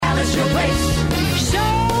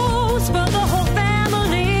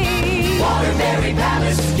Waterbury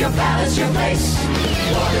Palace, your place.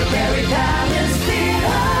 Waterbury Palace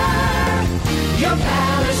Theater, your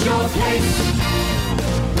palace, your place.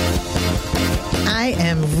 I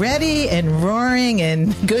am ready and roaring,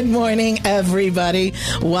 and good morning, everybody.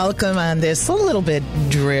 Welcome on this a little bit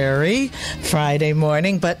dreary Friday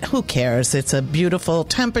morning, but who cares? It's a beautiful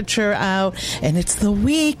temperature out, and it's the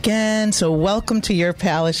weekend, so welcome to your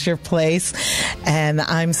palace, your place. And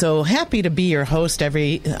I'm so happy to be your host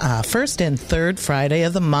every first and third Friday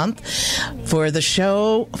of the month for the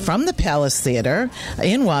show from the Palace Theater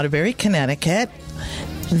in Waterbury, Connecticut,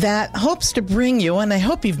 that hopes to bring you, and I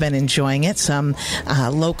hope you've been enjoying it, some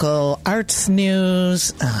local arts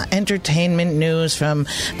news, entertainment news from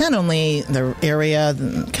not only the area,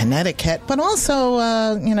 Connecticut, but also,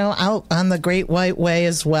 out on the Great White Way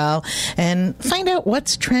as well, and find out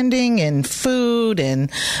what's trending in food and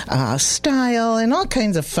style and all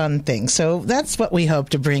kinds of fun things. So that's what we hope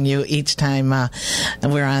to bring you each time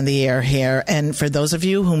we're on the air here. And for those of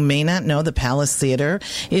you who may not know, the Palace Theater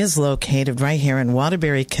is located right here in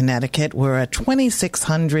Waterbury, Connecticut. We're a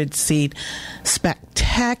 2,600-seat,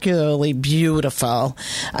 spectacularly beautiful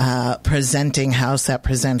presenting house that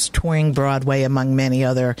presents touring Broadway, among many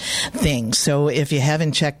other things. So if you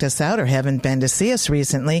haven't checked us out or haven't been to see us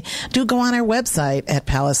recently, do go on our website at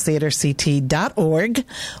palacetheaterct.org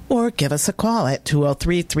or give us a call at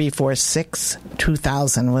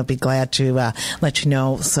 203-346-2000. We'll be glad to let you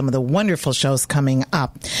know some of the wonderful shows coming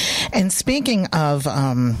up. And speaking of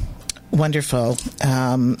wonderful,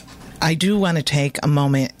 I do want to take a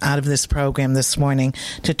moment out of this program this morning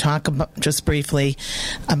to talk about, just briefly,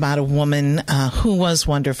 about a woman who was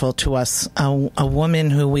wonderful to us, a woman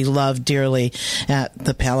who we love dearly at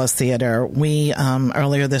the Palace Theater. We,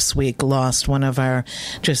 earlier this week, lost one of our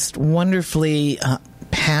just wonderfully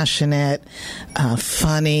passionate,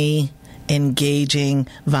 funny, engaging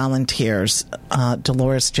volunteers,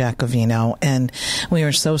 Dolores Giacovino, and we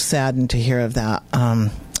were so saddened to hear of that,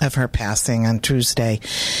 of her passing on Tuesday.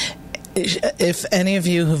 If any of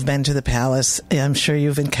you who've been to the Palace, I'm sure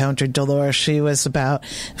you've encountered Dolores. She was about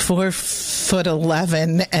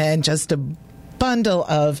 4'11" and just a bundle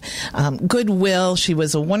of goodwill. She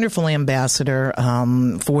was a wonderful ambassador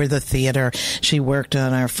for the theater. She worked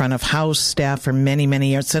on our front of house staff for many, many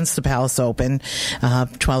years since the Palace opened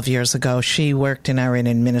 12 years ago. She worked in our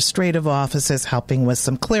administrative offices, helping with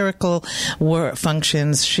some clerical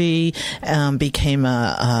functions. She became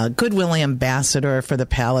a goodwill ambassador for the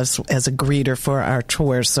Palace as a greeter for our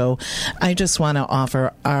tours. So I just want to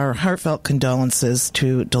offer our heartfelt condolences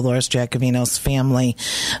to Dolores Giacovino's family,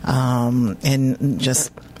 and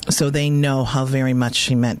just so they know how very much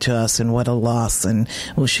she meant to us and what a loss. And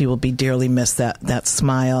she will be dearly missed. That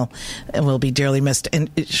smile will be dearly missed. And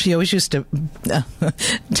she always used to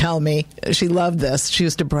tell me, she loved this, she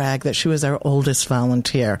used to brag that she was our oldest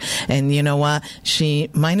volunteer. And you know what? She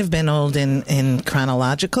might have been old in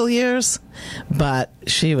chronological years, but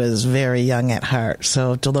she was very young at heart.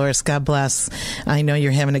 So Dolores, God bless. I know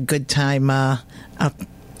you're having a good time up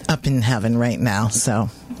in heaven right now. So.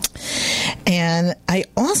 And I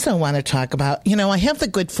also want to talk about, I have the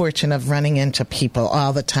good fortune of running into people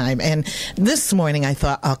all the time. And this morning I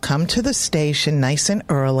thought I'll come to the station nice and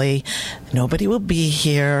early. Nobody will be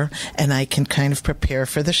here, and I can kind of prepare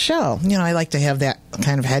for the show. I like to have that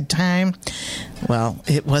kind of head time. Well,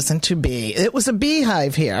 it wasn't to be. It was a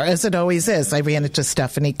beehive here, as it always is. I ran into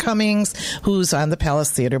Stephanie Cummings, who's on the Palace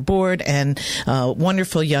Theater board, and a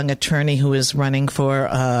wonderful young attorney who is running for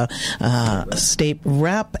state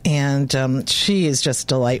rep, and she is just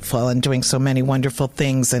delightful and doing so many wonderful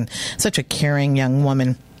things, and such a caring young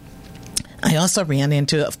woman. I also ran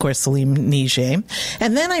into, of course, Salim Nije,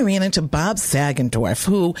 and then I ran into Bob Sagendorf,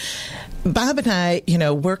 who Bob and I,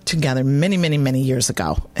 worked together many, many, many years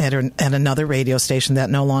ago at another radio station that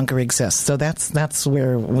no longer exists. So that's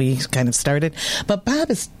where we kind of started. But Bob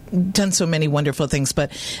is done so many wonderful things,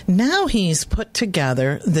 but now he's put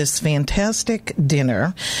together this fantastic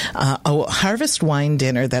dinner, a harvest wine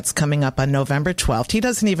dinner that's coming up on November 12th. He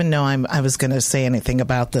doesn't even know I was going to say anything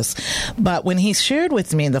about this, but when he shared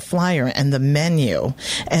with me the flyer and the menu,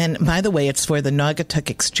 and by the way, it's for the Naugatuck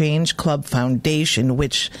Exchange Club Foundation,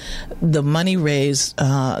 which the money raised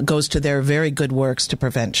goes to their very good works to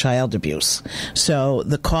prevent child abuse. So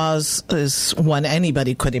the cause is one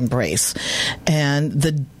anybody could embrace. And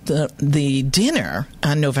the dinner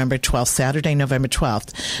on November 12th, Saturday, November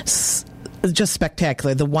 12th, just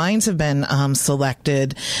spectacular. The wines have been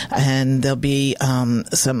selected, and there'll be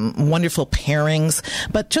some wonderful pairings.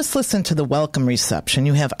 But just listen to the welcome reception.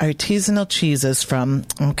 You have artisanal cheeses from,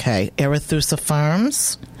 Arethusa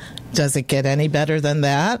Farms, Does it get any better than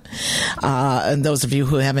that? And those of you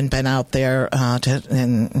who haven't been out there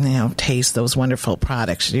to taste those wonderful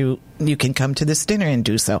products, you can come to this dinner and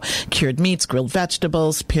do so. Cured meats, grilled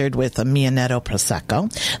vegetables, paired with a Mianetto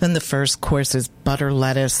Prosecco. Then the first course is butter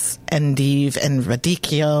lettuce, endive, and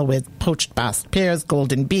radicchio with poached basque pears,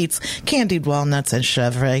 golden beets, candied walnuts, and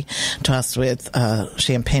chèvre, tossed with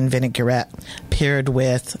champagne vinaigrette, paired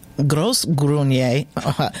with gros grunier.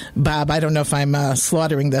 Bob, I don't know if I'm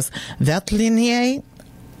slaughtering this. Veltlinier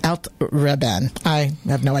Alt Reben. I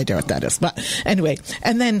have no idea what that is. But anyway,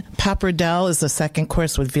 and then pappardelle is the second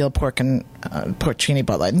course with veal pork and porcini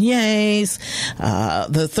bolognese.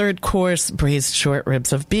 The third course, braised short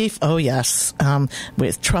ribs of beef. Oh, yes.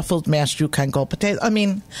 With truffled mashed Yukon Gold potatoes. I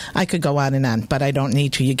mean, I could go on and on, but I don't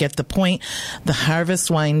need to. You get the point. The Harvest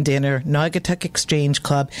Wine Dinner, Naugatuck Exchange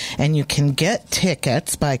Club, and you can get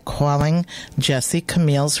tickets by calling Jesse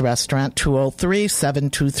Camille's Restaurant,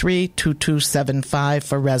 203-723-2275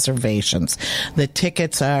 for reservations. The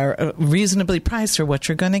tickets are reasonably priced for what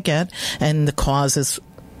you're going to get, and the cause is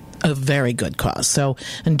a very good cause. So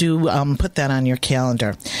do put that on your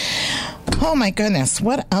calendar. Oh, my goodness.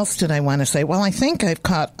 What else did I want to say? Well, I think I've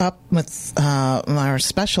caught up with our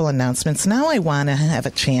special announcements. Now I want to have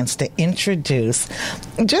a chance to introduce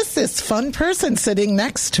just this fun person sitting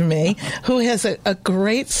next to me who has a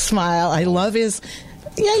great smile. I love his...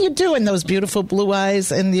 Yeah, you do, and those beautiful blue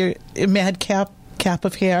eyes and your madcap cap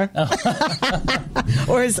of hair.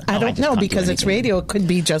 Or is, I don't know, because it's radio, it could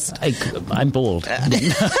be just... I'm bald. But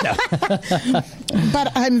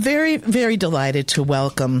I'm very, very delighted to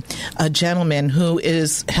welcome a gentleman who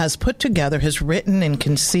has put together, has written and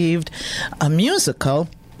conceived a musical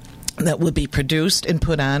that will be produced and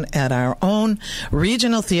put on at our own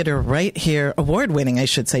regional theater right here, award-winning, I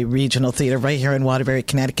should say, regional theater right here in Waterbury,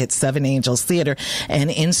 Connecticut, Seven Angels Theater. And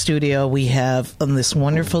in studio, we have this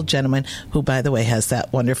wonderful gentleman who, by the way, has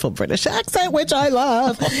that wonderful British accent, which I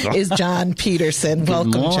love, is John Peterson.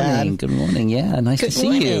 Welcome, John. Good morning. Yeah, nice to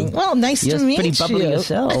see you. Well, nice to meet you. You're pretty bubbly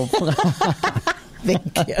yourself.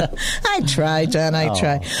 Thank you. I try, John, I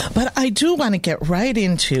try. But I do want to get right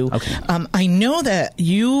into, I know that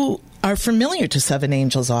you are familiar to Seven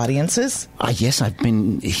Angels audiences. Yes, I've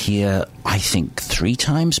been here, I think, 3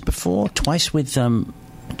 times before. Twice with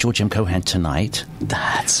George M. Cohan Tonight.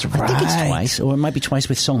 That's right. I think it's twice. Or it might be twice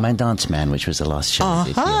with Song Man Dance Man, which was the last show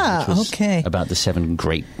we did here, which was about the 7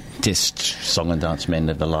 greatest song and dance men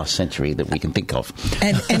of the last century that we can think of.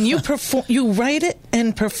 And you you write it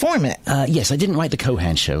and perform it. Yes, I didn't write the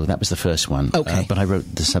Cohan show. That was the first one. Okay. But I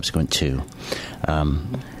wrote the subsequent 2.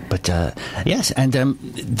 Yes, and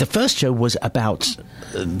the first show was about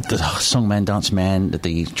the Song Man, Dance Man,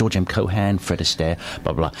 the George M. Cohan, Fred Astaire,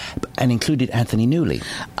 blah, blah, and included Anthony Newley.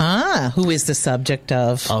 Who is the subject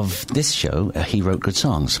of? Of this show, he wrote good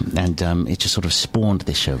songs, and it just sort of spawned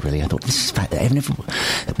this show, really. I thought, this is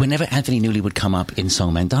whenever Anthony Newley would come up in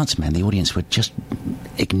Song Man, Dance Man, the audience would just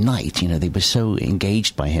ignite, they were so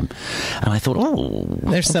engaged by him. And I thought,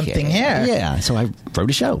 there's something here. Yeah, so I wrote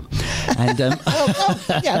a show. And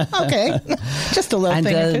yeah. Okay, just a little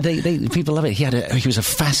thing. People love it. He was a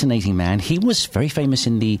fascinating man. He was very famous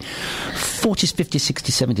in the 40s, 50s, 60s,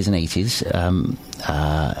 70s, and 80s,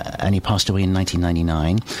 and he passed away in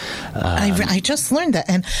 1999. I just learned that,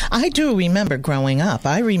 and I do remember growing up.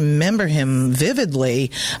 I remember him vividly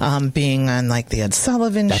being on like the Ed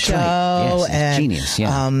Sullivan Show. Right. Yes, and genius.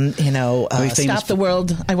 Yeah. Stop the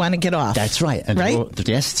World. I Want to Get Off. That's right. And right.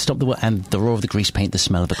 Stop the World, and The Roar of the Grease Paint, The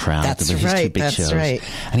Smell of the Crowd. That's his right. 2 big That's shows. right.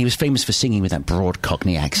 And he was famous for singing with that broad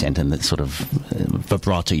Cockney accent and that sort of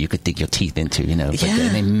vibrato you could dig your teeth into, But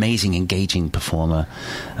an amazing, engaging performer,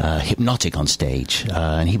 hypnotic on stage.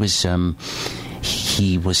 And he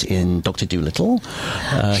was in Dr. Dolittle.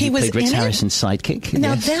 He played Rex Harrison's sidekick.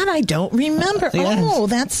 Now that I don't remember. Yes. Oh,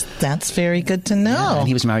 that's very good to know. Yeah, and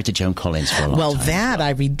he was married to Joan Collins for a long time. Well, that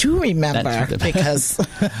I do remember because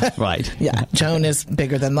right. Yeah, Joan is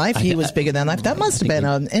bigger than life. He was bigger than life. That must have been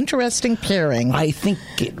an interesting pairing. I think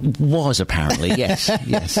it was, apparently. Yes.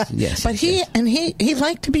 But he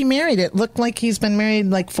liked to be married. It looked like he's been married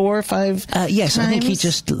like 4 or 5 yes, times. I think he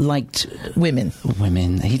just liked women.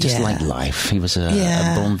 He just liked life. He was a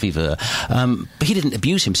bon vivant. But he didn't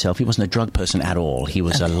abuse himself. He wasn't a drug person at all. He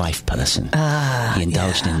was a life person. He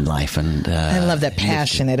indulged in life. And I love that,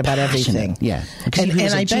 passionate about everything. Yeah.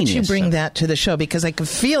 And I bet you bring that to the show because I could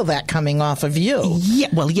feel that coming off of you. Yeah.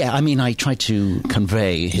 Well, yeah. I mean, I try to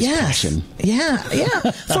convey his passion. Yeah.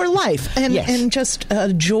 For life. And just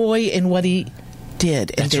joy in what he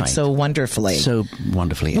did, and That's did right. so wonderfully. So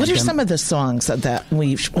wonderfully. What And, are some of the songs that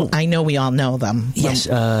I know we all know them. Yes,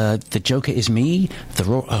 The Joker Is Me,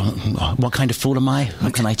 What Kind of Fool Am I?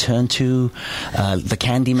 Who Can I Turn To? The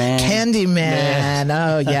Candyman. Candyman.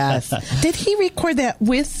 Oh, yes. Did he record that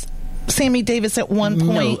with Sammy Davis at one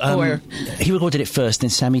point? Or he recorded it first,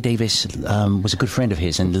 and Sammy Davis was a good friend of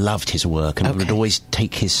his and loved his work and would always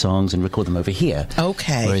take his songs and record them over here.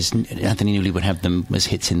 Okay. Whereas Anthony Newley would have them as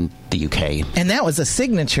hits in the UK. And that was a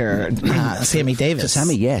signature Sammy Davis. For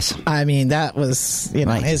Sammy, yes. I mean, that was,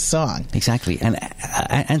 Right. his song. Exactly. And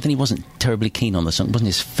Anthony wasn't terribly keen on the song. It wasn't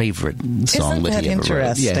his favourite song Isn't that he ever wrote.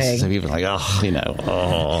 interesting? Yes. So he was like,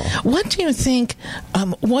 What do you think,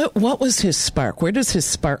 what was his spark? Where does his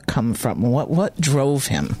spark come from? What drove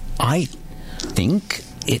him? I think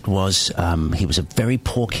it was he was a very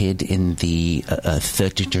poor kid in the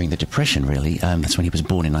during the Depression, really. That's when he was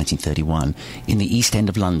born in 1931 in the East End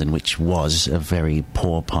of London, which was a very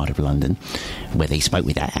poor part of London, where they spoke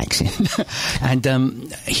with that accent. And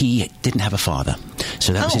he didn't have a father,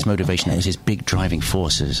 so that was his motivation. That was his big driving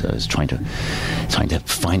force, as trying to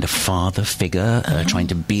find a father figure, trying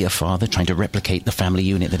to be a father, trying to replicate the family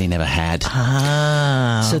unit that he never had.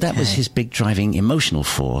 So that was his big driving emotional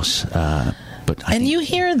force. But I think you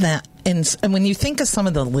hear that, and when you think of some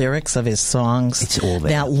of the lyrics of his songs, it's all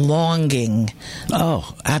there. That longing.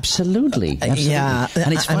 Oh, absolutely. Yeah,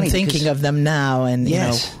 And it's funny I'm thinking of them now, and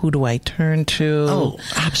who do I turn to? Oh,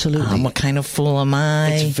 absolutely. What kind of fool am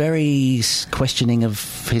I? It's very questioning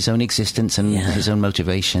of his own existence and his own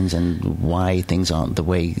motivations and why things aren't the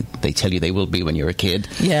way they tell you they will be when you're a kid.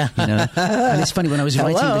 Yeah. And it's funny, when I was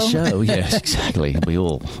writing the show, yes, exactly. We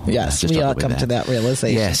all we all come to that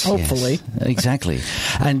realization. Yes, hopefully. Yes, exactly.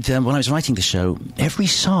 And when I was writing the show, every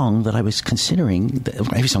song that I was considering,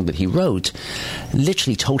 every song that he wrote,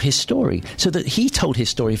 literally told his story. So that he told his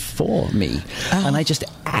story for me, and I just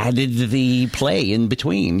added the play in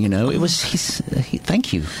between. It was his.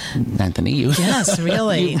 Thank you, Anthony. Yes,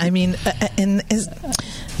 really. I mean,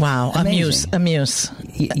 wow, Amazing. a muse.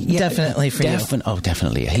 Yeah, definitely for you. Oh,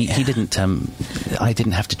 definitely. He didn't. I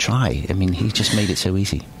didn't have to try. I mean, he just made it so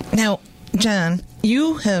easy. Now, John,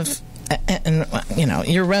 you have. And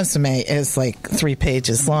your resume is like 3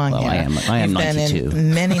 pages long. Well, here. I am You've 92.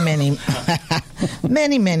 Been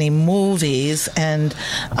in many movies, and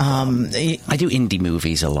I do indie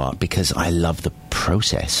movies a lot because I love the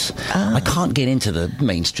process. I can't get into the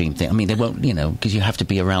mainstream thing. I mean, they won't, because you have to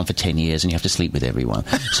be around for 10 years and you have to sleep with everyone.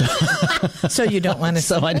 So you don't want to.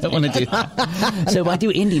 So I don't want to do that. So I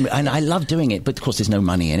do indie, and I love doing it. But of course, there's no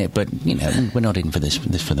money in it. But we're not in for this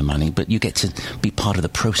for the money. But you get to be part of the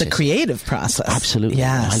process. The creative process. Absolutely.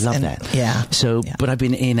 Yes. I love that. Yeah. So, but I've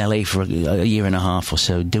been in LA for a year and a half or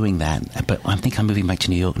so doing that. But I think I'm moving back to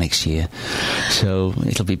New York next year. So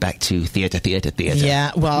it'll be back to theater.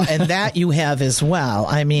 Yeah. Well, and that you have as well.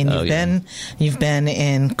 I mean, you've been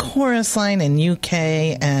in Chorus Line in UK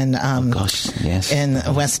and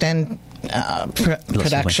in West End.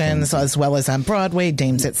 Productions as well as on Broadway,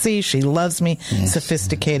 Dames at Sea, She Loves Me,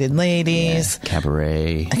 Sophisticated Ladies,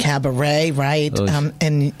 Cabaret, right?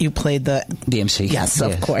 And you played the MC. Yes,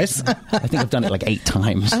 of course. I think I've done it like 8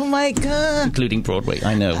 times. Oh my God, including Broadway.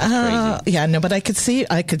 I know, it's crazy. Yeah, no, but I could see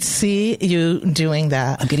you doing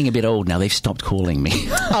that. I'm getting a bit old now. They've stopped calling me.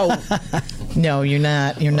 Oh no, you're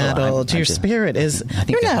not. You're not old. Your spirit is.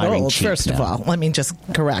 You're not old. First of all, let me just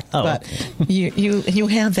correct. But you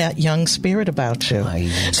have that young spirit about you.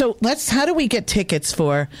 So how do we get tickets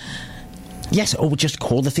for? Yes, or just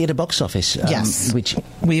call the theatre box office. Yes, which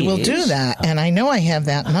we will do that. And I know I have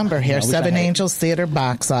that number here, Seven Angels Theatre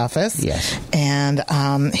box office. Yes. And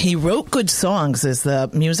He Wrote Good Songs is the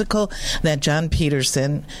musical that John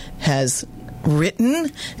Peterson has written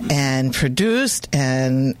and produced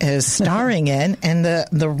and is starring in, and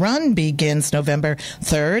the run begins November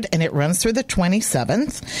 3rd and it runs through the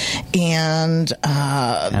 27th, and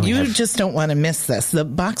you just don't want to miss this. The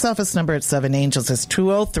box office number at Seven Angels is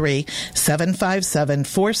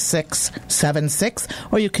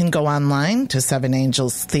 203-757-4676, or you can go online to Seven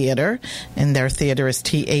Angels Theatre, and their theater is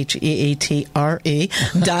TheAtre.org.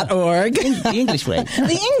 The English way.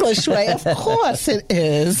 The English way, of course it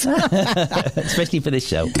is. Especially for this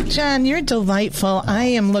show. John, you're delightful. I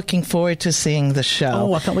am looking forward to seeing the show.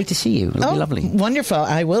 Oh, I can't wait to see you. It'll be lovely. Wonderful.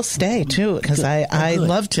 I will stay, too, because I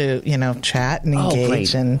love to, chat and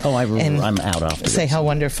engage. Great. I'm out after say how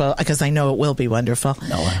wonderful, because I know it will be wonderful.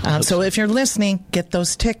 So if you're listening, get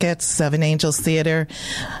those tickets, Seven Angels Theatre.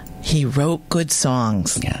 He wrote good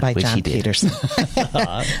songs by which John he did. Peterson.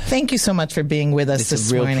 Thank you so much for being with us It's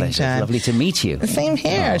this a real morning, pleasure. John. It's lovely to meet you. Same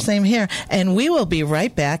here, same here. And we will be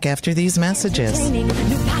right back after these messages. New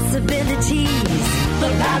possibilities. The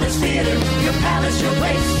Palace Theater, your palace, your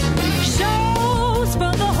place. Shows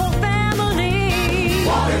for the whole family.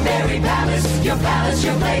 Waterbury Palace, your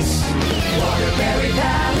place. Waterbury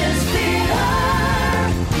Palace Theater,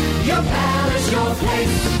 your palace, your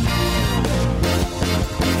place.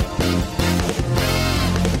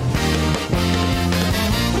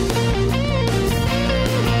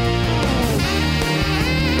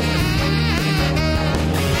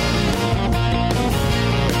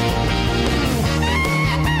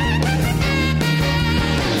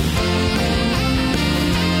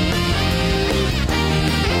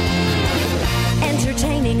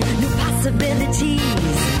 Entertaining new possibilities.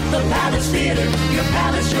 The Palace Theater, your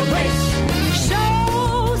palace, your place.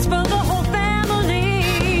 Shows for the whole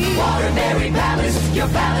family. Waterbury Palace, your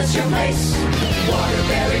place.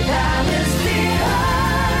 Waterbury Palace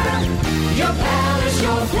Theater, your palace,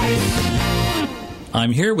 your place.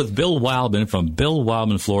 I'm here with Bill Wildman from Bill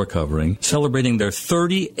Wildman Floor Covering, celebrating their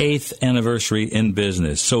 38th anniversary in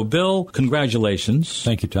business. So, Bill, congratulations.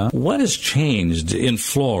 Thank you, Tom. What has changed in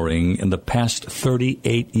flooring in the past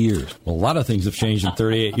 38 years? Well, a lot of things have changed in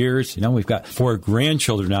 38 years. You know, we've got 4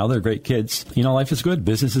 grandchildren now. They're great kids. You know, life is good.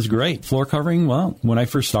 Business is great. Floor covering, well, when I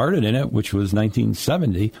first started in it, which was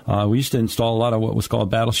 1970, we used to install a lot of what was called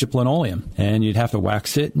battleship linoleum. And you'd have to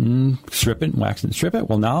wax it and strip it and wax it and strip it.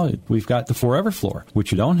 Well, now we've got the Forever Floor,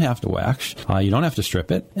 which you don't have to wax, you don't have to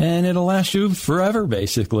strip it, and it'll last you forever,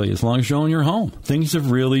 basically, as long as you own your home. Things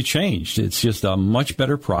have really changed. It's just a much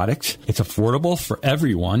better product. It's affordable for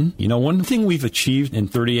everyone. You know, one thing we've achieved in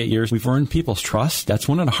 38 years, we've earned people's trust. That's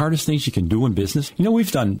one of the hardest things you can do in business. You know,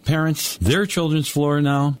 we've done parents, their children's floor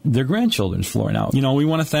now, their grandchildren's floor now. You know, we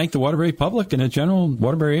want to thank the Waterbury public and the general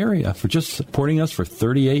Waterbury area for just supporting us for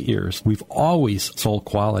 38 years. We've always sold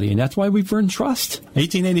quality, and that's why we've earned trust.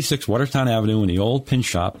 1886 Watertown Avenue in the old Pin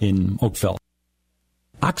Shop in Oakville.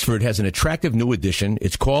 Oxford has an attractive new addition.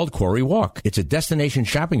 It's called Quarry Walk. It's a destination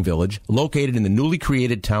shopping village located in the newly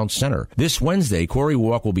created town center. This Wednesday, Quarry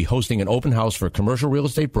Walk will be hosting an open house for commercial real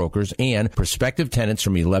estate brokers and prospective tenants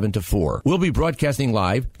from 11 to 4. We'll be broadcasting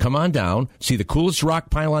live. Come on down, see the coolest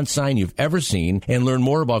rock pylon sign you've ever seen, and learn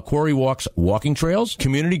more about Quarry Walk's walking trails,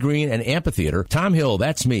 community green, and amphitheater. Tom Hill,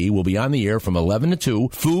 that's me, will be on the air from 11 to 2.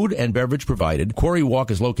 Food and beverage provided. Quarry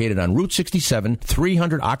Walk is located on Route 67,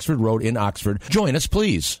 300 Oxford Road in Oxford. Join us,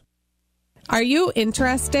 please. Are you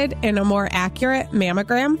interested in a more accurate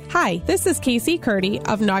mammogram? Hi, this is Casey Curdy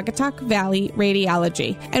of Naugatuck Valley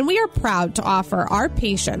Radiology, and we are proud to offer our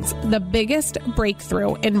patients the biggest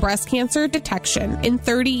breakthrough in breast cancer detection in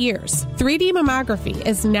 30 years. 3D mammography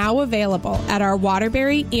is now available at our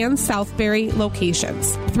Waterbury and Southbury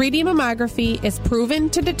locations. 3D mammography is proven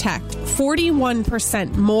to detect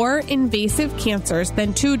 41% more invasive cancers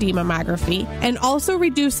than 2D mammography, and also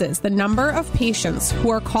reduces the number of patients who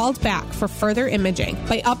are called back for further imaging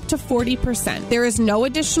by up to 40%. There is no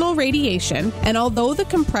additional radiation, and although the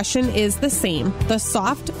compression is the same, the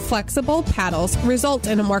soft, flexible paddles result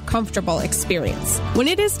in a more comfortable experience. When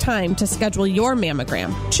it is time to schedule your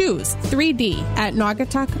mammogram, choose 3D at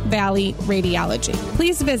Naugatuck Valley Radiology.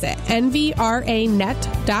 Please visit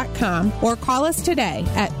nvranet.com or call us today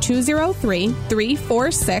at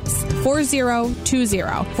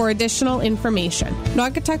 203-346-4020 for additional information.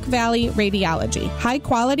 Naugatuck Valley Radiology. High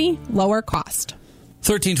quality, lower cost.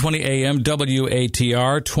 1320 AM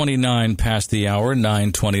WATR, 29 past the hour,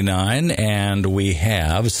 9:29, and we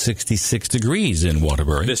have 66 degrees in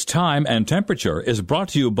Waterbury. This time and temperature is brought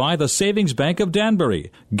to you by the Savings Bank of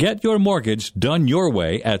Danbury. Get your mortgage done your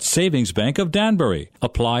way at Savings Bank of Danbury.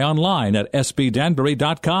 Apply online at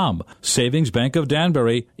sbdanbury.com. Savings Bank of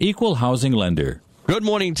Danbury, equal housing lender. Good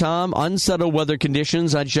morning, Tom. Unsettled weather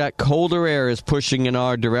conditions. I check colder air is pushing in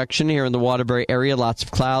our direction here in the Waterbury area. Lots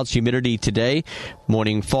of clouds, humidity today.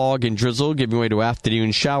 Morning fog and drizzle giving way to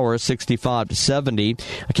afternoon showers, 65 to 70.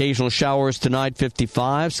 Occasional showers tonight,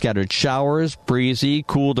 55. Scattered showers, breezy,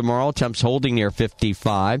 cool tomorrow. Temps holding near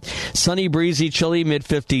 55. Sunny, breezy, chilly,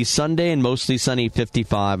 mid-50s Sunday and mostly sunny,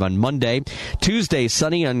 55 on Monday. Tuesday,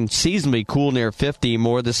 sunny, unseasonably cool near 50.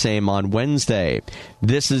 More the same on Wednesday.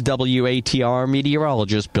 This is WATR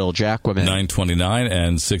meteorologist Bill Jacquemin. 9:29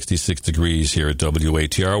 and 66 degrees here at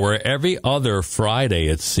WATR, where every other Friday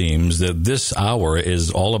it seems that this hour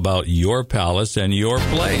is all about your palace and your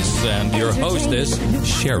place. And your hostess,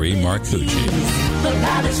 Sherry Marcucci. The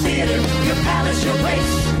Palace Theater, your palace, your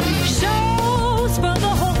place. Shows for the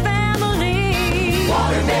whole family.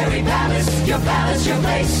 Waterbury Waterbury Palace, your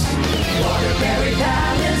place. Waterbury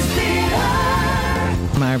Palace Theater.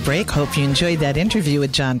 Our break. Hope you enjoyed that interview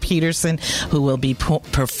with John Peterson, who will be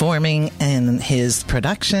performing in his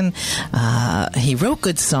production. He wrote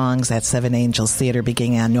good songs at Seven Angels Theater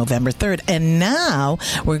beginning on November 3rd. And now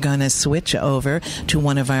we're going to switch over to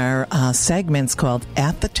one of our segments called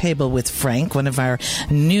At the Table with Frank, one of our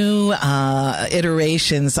new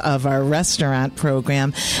iterations of our restaurant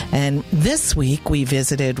program. And this week we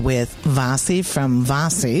visited with Vasi from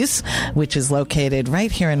Vasi's, which is located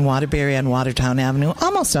right here in Waterbury on Watertown Avenue,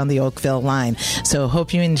 almost on the Oakville line. So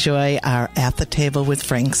hope you enjoy our At the Table with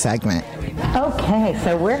Frank segment. Okay,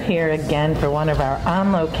 so we're here again for one of our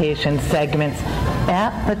on-location segments,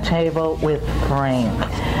 At the Table with Frank.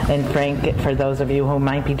 And Frank, for those of you who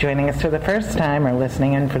might be joining us for the first time or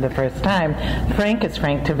listening in for the first time, Frank is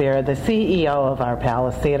Frank Tavera, the CEO of our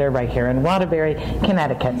Palace Theater right here in Waterbury,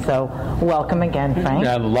 Connecticut. So welcome again, Frank.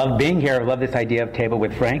 I love being here. I love this idea of Table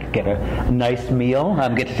with Frank. Get a nice meal.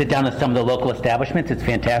 Get to sit down at some of the local establishments. It's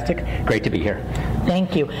fantastic. Great to be here.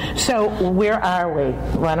 Thank you. So where are we?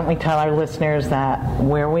 Why don't we tell our listeners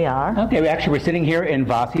where we are? Okay, we're sitting here in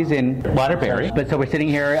Vasi's in Waterbury. But so we're sitting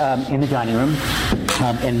here in the dining room.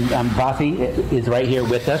 And Vasi is right here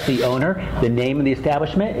with us, the owner. The name of the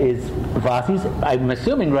establishment is Vasi's. I'm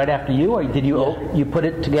assuming right after you, or did you put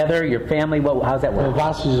it together? Your family? How's that work?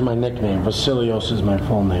 Vasi's is my nickname. Vasilios is my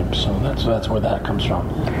full name. So that's where that comes from.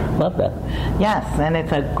 Love that. Yes, and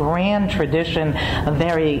it's a grand tradition.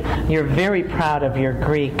 You're very proud of your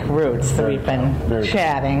Greek roots. So we've been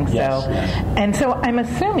chatting. Yes, and so I'm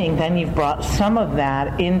assuming then you've brought some of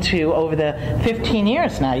that into over the 15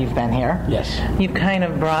 years now you've been here. Yes. You've kind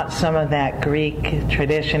of brought some of that Greek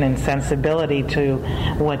tradition and sensibility to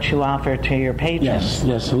what you offer to your patrons.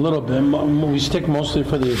 Yes, a little bit. We stick mostly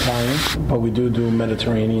for the Italian, but we do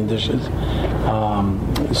Mediterranean dishes.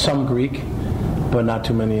 Some Greek, but not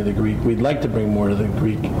too many of the Greek. We'd like to bring more of the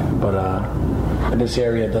Greek, but this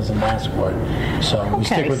area doesn't ask for it. So we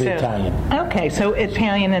stick with the Italian. Okay, so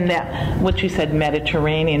Italian and that, what you said,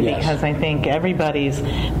 Mediterranean, because I think everybody's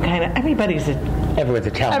Italian. Everyone's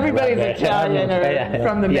Italian. Everybody's Italian or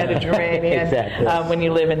from the Mediterranean exactly. When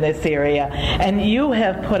you live in this area. And you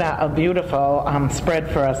have put out a beautiful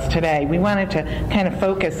spread for us today. We wanted to kind of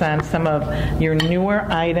focus on some of your newer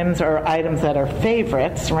items or items that are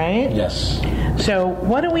favorites, right? Yes. So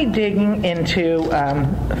what are we digging into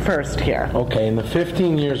first here? Okay, in the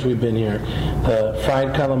 15 years we've been here, the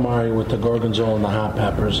fried calamari with the gorgonzola and the hot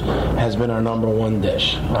peppers has been our number one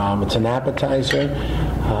dish. It's an appetizer,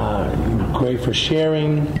 great for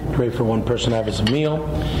sharing, great for one person to have as a meal.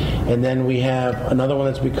 And then we have another one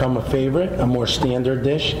that's become a favorite, a more standard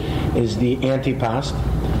dish, is the antipasto,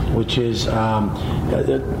 which is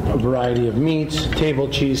a variety of meats, table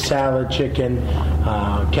cheese, salad, chicken,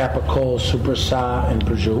 capicola, supersa, and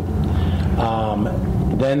prosciutto.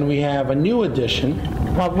 Then we have a new addition.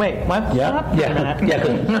 Well, wait, what? Yeah.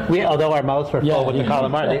 Although our mouths were full with the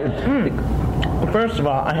calamari. First of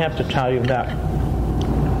all, I have to tell you that.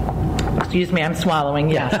 Excuse me, I'm swallowing.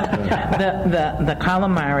 Yes, the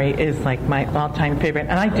calamari is like my all-time favorite,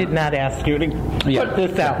 and I did not ask you to put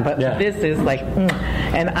this out, but this is like.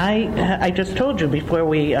 And I just told you before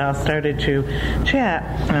we started to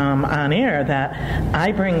chat on air that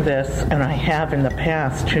I bring this, and I have in the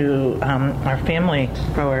past, to our family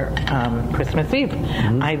for Christmas Eve.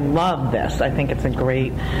 Mm-hmm. I love this. I think it's a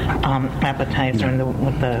great appetizer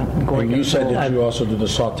with the gorgonzola. You said that you also do the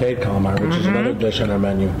sautéed calamari, which is another dish on our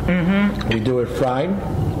menu. Mm-hmm. We do it fried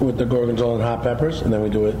with the gorgonzola and hot peppers, and then we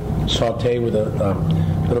do it sautéed with a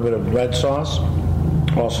little bit of red sauce,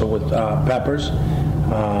 also with peppers.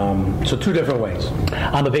 So two different ways.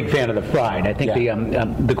 I'm a big fan of the fried. I think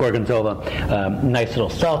the gorgonzola, nice little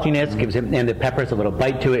saltiness, gives it, and the peppers a little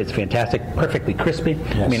bite to it. It's fantastic, perfectly crispy.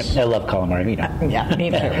 Yes. I mean, I love calamari. Yeah, me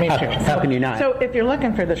too. How can you not? So if you're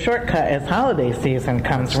looking for the shortcut as holiday season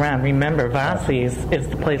comes around, remember Vasi's is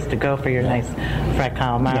the place to go for your nice fried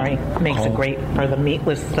calamari. Yeah. Makes it great for the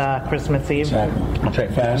meatless Christmas Eve. Exactly. That's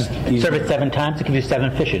right. Fast. Serve it 7 times, it gives you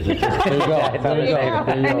 7 fishes. There you go.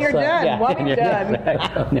 And you're done. Yeah. Well done.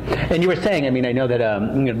 And you were saying, I mean, I know that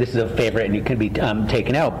this is a favorite and it can be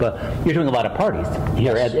taken out, but you're doing a lot of parties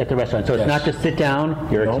here at the restaurant. So it's not just sit down,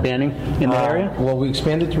 you're expanding in the area? Well, we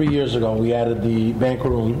expanded 3 years ago. We added the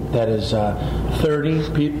banquet room that is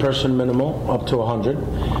 30 person minimal up to 100.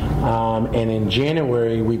 And in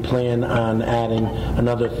January, we plan on adding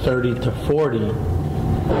another 30 to 40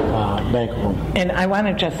 banquet room. And I want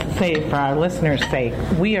to just say, for our listeners' sake,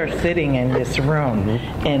 we are sitting in this room,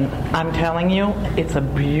 and I'm telling you, it's a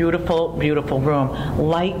beautiful, beautiful room.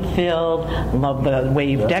 Light-filled, love the way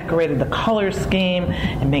you've decorated the color scheme.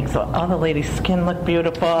 It makes the other lady's skin look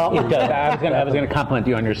beautiful. It does. I was going to compliment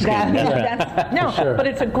you on your skin. But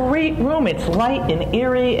it's a great room. It's light and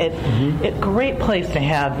airy. It's a great place to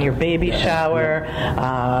have your baby shower,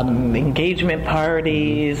 engagement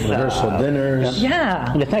parties, rehearsal dinners.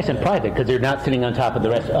 Yeah. And it's nice and private because you're not sitting on top of the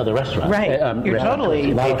restaurant. Right. You're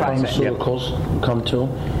totally. A lot of pharmaceuticals come too,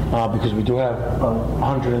 because we do have a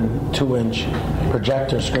 102-inch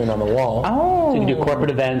projector screen on the wall. Oh. So you can do corporate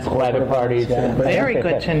events, private parties. Yeah, very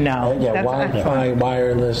good to know. Yeah, Wi-Fi,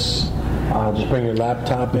 wireless. Just bring your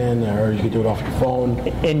laptop in, or you can do it off your phone.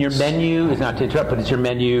 And your menu is, not to interrupt, but is your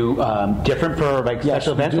menu different for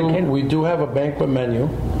special events? We do have a banquet menu.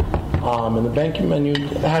 And the banquet menu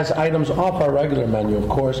has items off our regular menu, of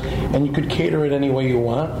course, and you could cater it any way you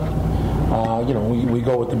want. We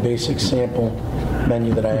go with the basic sample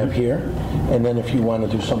menu that I have here, and then if you want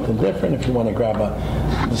to do something different, if you want to grab a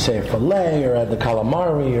filet or add the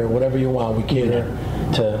calamari or whatever you want, we cater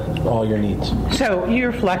to all your needs. So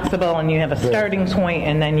you're flexible and you have a starting point,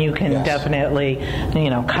 and then you can definitely,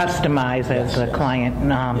 customize as the client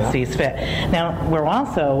sees fit. Now, we're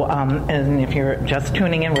also, and if you're just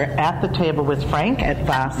tuning in, we're at the table with Frank at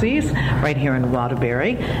Vossi's right here in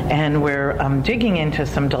Waterbury, and we're digging into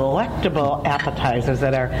some delectable appetizers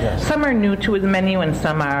that are, some are new to the menu and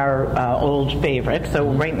some are old favorites. So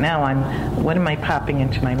right now, what am I popping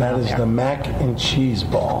into my mouth? That is the mac and cheese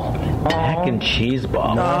ball. Mac and cheese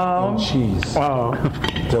ball. Mac and cheese. Oh.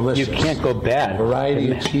 Delicious. You can't go bad.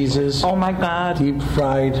 Variety of cheeses. Oh my God. Deep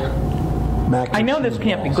fried mac and I know cheese this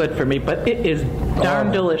can't balls. be good for me, but it is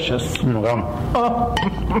darn delicious.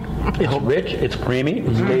 It's rich, it's creamy,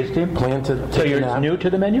 it's tasty. Planted. So you're new to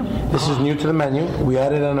the menu? This is new to the menu. We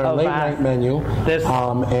added on our late night menu.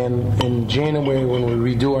 And in January, when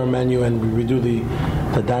we redo our menu and we redo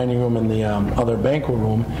the dining room and the other banquet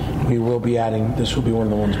room, we will be adding, this will be one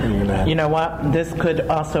of the ones we're going to add. You know what? This could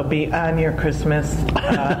also be on your Christmas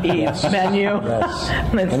Eve menu. Yes.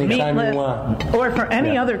 It's Anytime meatless. you want. Or for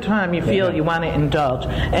any other time you feel you want to indulge.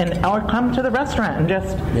 Or come to the restaurant and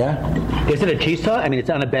just... Yeah. Is it a cheese sauce? I mean, it's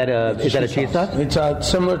on a bed of... Is that a cheese sauce? It's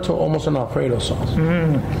similar to almost an Alfredo sauce.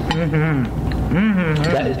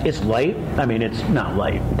 It's light. I mean, it's not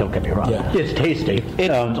light. Don't get me wrong. Yeah. It's tasty.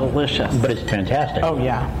 It's delicious. But it's fantastic. Oh,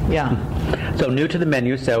 yeah. So new to the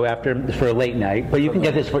menu, so for a late night. But you can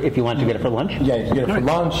get this if you want to get it for lunch. Yeah, you can get it for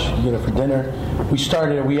lunch, you can get it for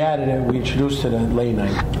dinner. We added it, we introduced it at late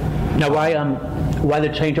night. Now, why the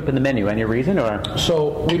change up in the menu? Any reason? Or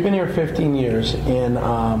So we've been here 15 years, and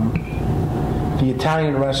the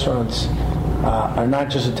Italian restaurants are not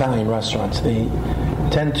just Italian restaurants. They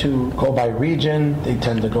tend to go by region. They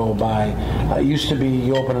tend to go by... it used to be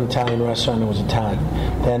you open an Italian restaurant, it was Italian.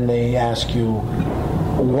 Then they ask you,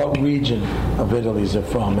 what region of Italy is it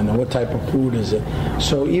from, and what type of food is it?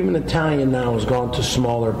 So even Italian now has gone to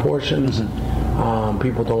smaller portions.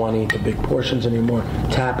 People don't want to eat the big portions anymore.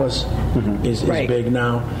 Tapas is big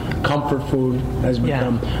now. Comfort food has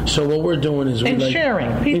become. So what we're doing is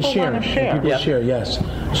sharing. People want to share. People share, yes.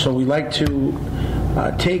 So we like to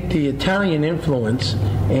take the Italian influence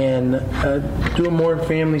and do a more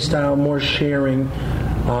family style, more sharing.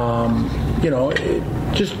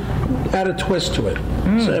 Just add a twist to it.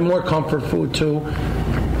 So, and more comfort food too.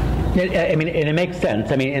 I mean, and it makes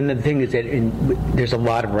sense. I mean, and the thing is that there's a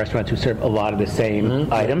lot of restaurants who serve a lot of the same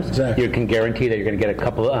items. Exactly. You can guarantee that you're going to get a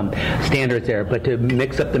couple standards there. But to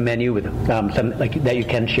mix up the menu with some like that you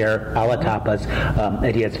can share a la tapas,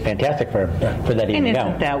 I think it's fantastic for that evening. And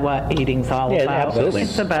isn't that what eating's all about? Absolutely.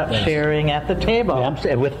 It's about sharing at the table.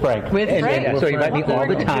 Yeah, with Frank. With Frank. So you invite me all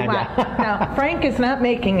the time. Now, Frank is not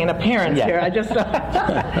making an appearance here. I just,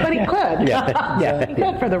 but he could. He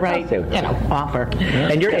could for the right, offer.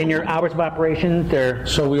 And your hours of operations,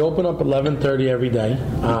 so we open up 11:30 every day,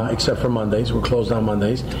 except for Mondays. We're closed on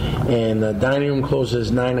Mondays, and the dining room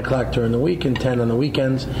closes 9 o'clock during the week and 10 on the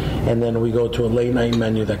weekends, and then we go to a late night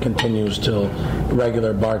menu that continues till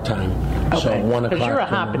regular bar time. Okay. So 1 o'clock. Because you're a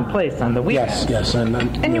hopping place on the weekends. Yes,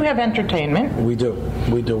 and you have entertainment. We do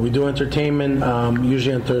entertainment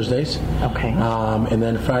usually on Thursdays. Okay. And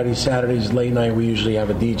then Fridays, Saturdays, late night, we usually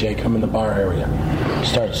have a DJ come in the bar area.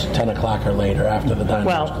 starts 10 o'clock or later after the dining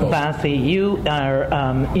room's closed. Vasi,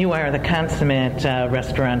 you are the consummate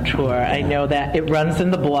restaurateur. I know that it runs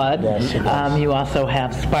in the blood. Yes, it does. You also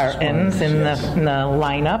have Spartans in the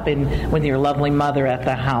lineup, and with your lovely mother at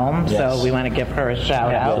the helm. Yes. So we want to give her a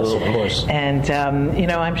shout out. Yes, of course. And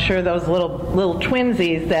I'm sure those little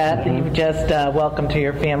twinsies that you've just welcomed to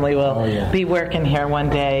your family will be working here one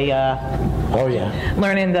day.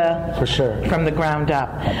 Learning for sure from the ground up.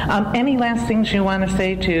 Any last things you want to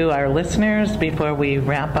say to our listeners before we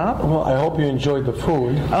wrap up? Well, I hope you enjoyed the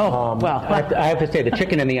food. I have to say, the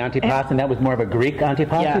chicken and the antipasto, and that was more of a Greek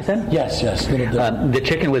antipasto, you said? Yes. The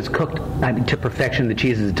chicken was cooked to perfection. The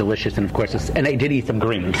cheese is delicious, and of course, and I did eat some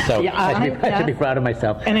greens, so I should be proud of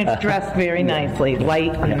myself. And it's dressed very nicely,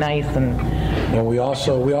 light and nice. And we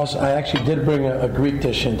also, I actually did bring a Greek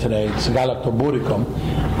dish in today. It's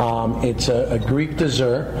galaktobourikon. It's a Greek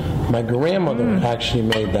dessert. My grandmother actually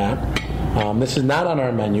made that. This is not on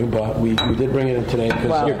our menu, but we did bring it in today.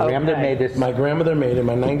 Your grandmother made this? My grandmother made it.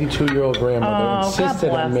 My 92-year-old grandmother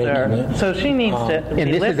insisted on making it. So she needs to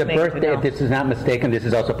And this is a birthday, if this is not mistaken, this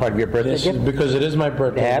is also part of your birthday gift? Because it is my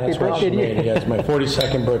birthday. Happy birthday. Yeah, it's my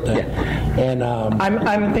 42nd birthday. Yeah. And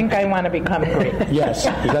I think I want to become Greek. Yes.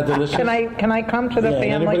 Is that delicious? Can I come to the family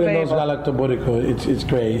anybody that knows table? galaktobourikon, it's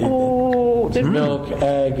great. There's milk,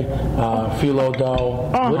 egg, phyllo dough,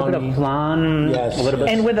 a little bit of flan, yes, a little bit,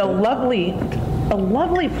 and with a lovely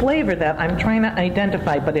flavor that I'm trying to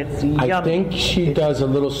identify, but it's yummy. I think she does a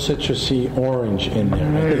little citrusy orange in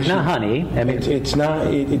there. It's not honey. I mean, it's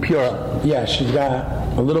not pure. Yeah, she's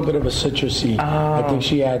got a little bit of a citrusy. I think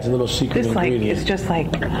she adds a little secret ingredient. It's just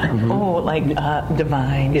like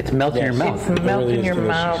divine. It's melting in your mouth. It's melting in your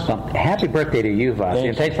mouth. Well, happy birthday to you, Vasi,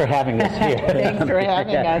 and thanks for having us here. Thanks for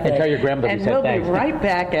having us. And tell your grandmother and we said we'll thanks. be right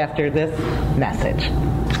back after this message.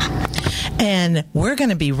 And we're going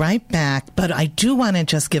to be right back, but I do want to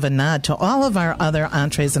just give a nod to all of our other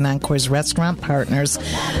Entrees and Encores restaurant partners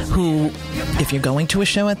who, if you're going to a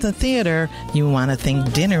show at the theater, you want to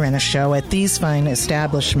think dinner and a show at these fine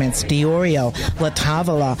establishments: Diorio, La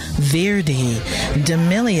Tavola, Verdi,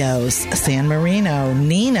 D'Amelio's, San Marino,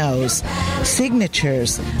 Nino's,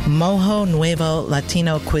 Signatures, Mojo Nuevo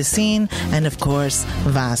Latino Cuisine, and of course,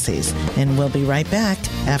 Vasi's. And we'll be right back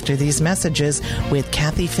after these messages with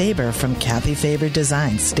Kathy Faber from Kathy Faber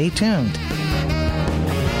Design. Stay tuned.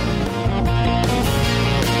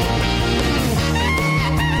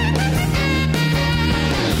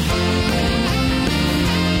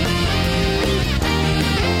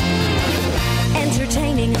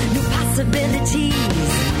 Entertaining new possibilities.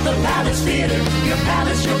 The Palace Theater, your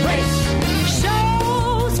palace, your place.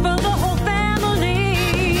 Shows for the whole family.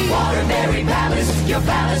 Waterbury Palace, your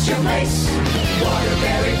palace, your place.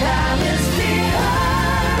 Waterbury Palace Theater.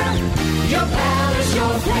 Your palace,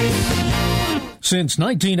 your place. Since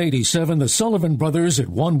 1987, the Sullivan Brothers at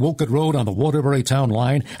 1 Wolcott Road on the Waterbury Town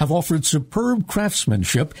Line have offered superb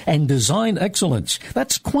craftsmanship and design excellence.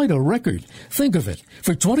 That's quite a record. Think of it.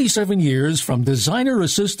 For 27 years, from designer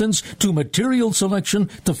assistance to material selection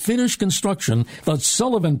to finished construction, the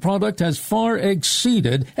Sullivan product has far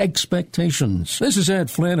exceeded expectations. This is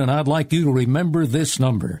Ed Flynn, and I'd like you to remember this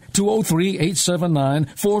number,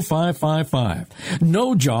 203-879-4555.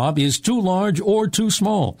 No job is too large or too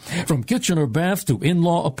small. From kitchen or bath to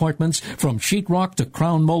in-law apartments, from sheetrock to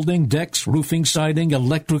crown molding, decks, roofing, siding,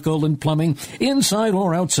 electrical, and plumbing, inside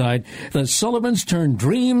or outside, the Sullivans turn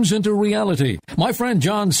dreams into reality. My friend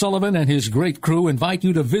John Sullivan and his great crew invite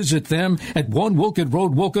you to visit them at 1 Wolcott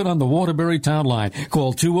Road, Wolcott on the Waterbury Town Line.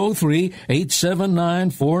 Call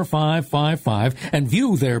 203-879-4555 and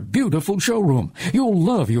view their beautiful showroom. You'll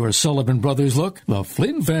love your Sullivan Brothers look. The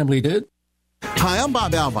Flynn family did. Hi, I'm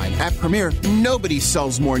Bob Alvine. At Premier, nobody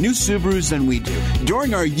sells more new Subarus than we do.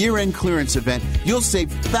 During our year-end clearance event, you'll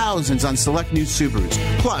save thousands on select new Subarus.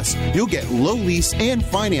 Plus, you'll get low lease and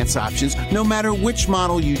finance options no matter which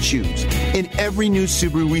model you choose. And every new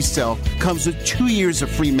Subaru we sell comes with 2 years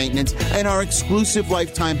of free maintenance and our exclusive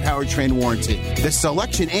lifetime powertrain warranty. The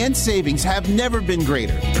selection and savings have never been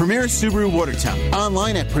greater. Premier Subaru Watertown.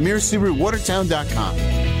 Online at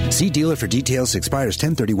premiersubaruwatertown.com. See dealer for details. Expires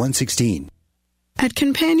 10/31/16. At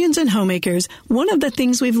Companions and Homemakers, one of the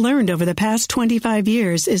things we've learned over the past 25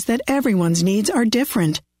 years is that everyone's needs are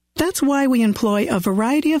different. That's why we employ a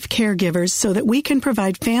variety of caregivers so that we can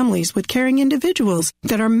provide families with caring individuals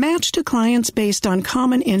that are matched to clients based on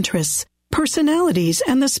common interests, personalities,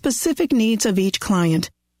 and the specific needs of each client.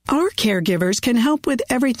 Our caregivers can help with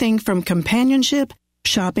everything from companionship,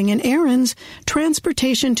 shopping and errands,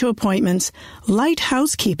 transportation to appointments, light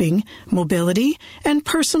housekeeping, mobility, and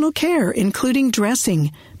personal care, including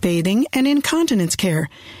dressing, bathing, and incontinence care.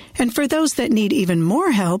 And for those that need even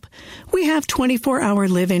more help, we have 24-hour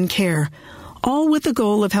live-in care, all with the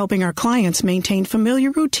goal of helping our clients maintain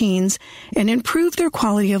familiar routines and improve their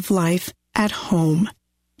quality of life at home.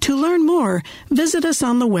 To learn more, visit us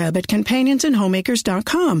on the web at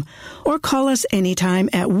companionsandhomemakers.com or call us anytime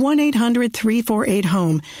at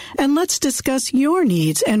 1-800-348-HOME, and let's discuss your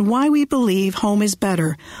needs and why we believe home is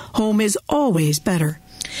better. Home is always better.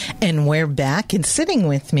 And we're back, and sitting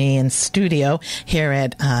with me in studio here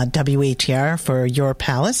at WATR for Your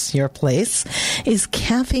Palace, Your Place, is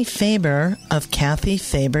Kathy Faber of Kathy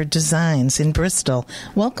Faber Designs in Bristol.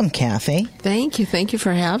 Welcome, Kathy. Thank you. Thank you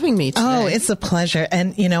for having me today. Oh, it's a pleasure.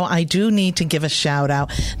 And, you know, I do need to give a shout out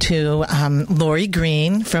to Lori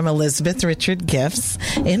Green from Elizabeth Richard Gifts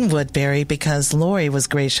in Woodbury, because Lori was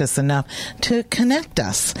gracious enough to connect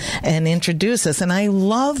us and introduce us. And I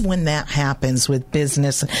love when that happens with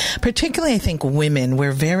business. Particularly, I think women,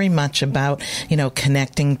 we're very much about, you know,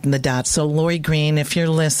 connecting the dots. So, Lori Green, if you're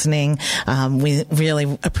listening, we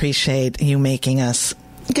really appreciate you making us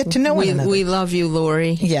get to know one another. We love you,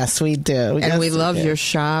 Lori. Yes, we do. And we love your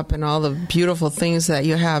shop and all the beautiful things that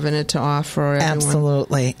you have in it to offer everyone.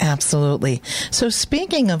 Absolutely. Absolutely. So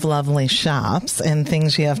speaking of lovely shops and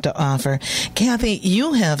things you have to offer, Kathy,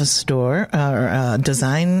 you have a store or a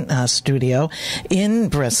design studio in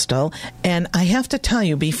Bristol. And I have to tell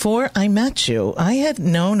you, before I met you, I had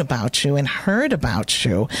known about you and heard about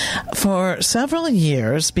you for several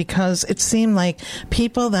years, because it seemed like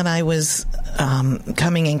people that I was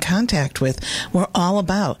coming in contact with were all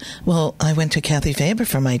about, well, I went to Kathy Faber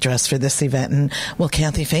for my dress for this event, and well,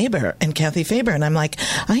 Kathy Faber. And I'm like,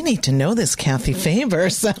 I need to know this Kathy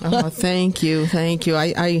Faber. So. Oh, thank you.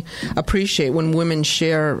 I appreciate when women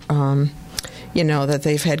share you know, that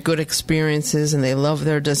they've had good experiences and they love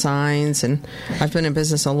their designs. And I've been in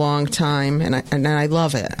business a long time, and I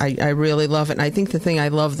love it. I really love it. And I think the thing I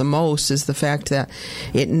love the most is the fact that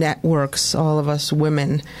it networks all of us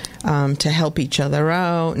women to help each other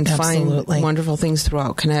out and find wonderful things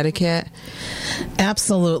throughout Connecticut.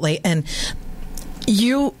 Absolutely. And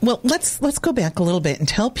let's go back a little bit and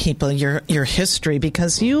tell people your history,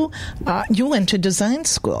 because you went to design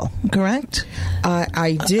school, correct?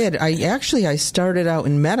 I did. I started out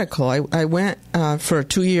in medical. I went for a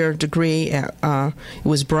 2-year degree at it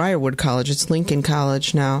was Briarwood College. It's Lincoln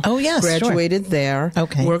College now. Oh yes, graduated sure. there.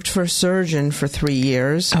 Okay. Worked for a surgeon for 3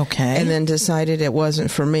 years. Okay. And then decided it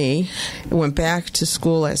wasn't for me. Went back to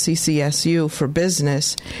school at CCSU for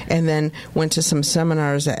business, and then went to some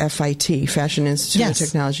seminars at FIT, Fashion Institute of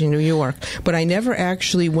Technology in New York. But I never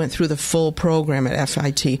actually went through the full program at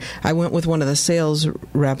FIT. I went with one of the sales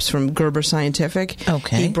reps from Gerber Scientific.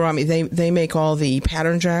 Okay. He brought me, they make all the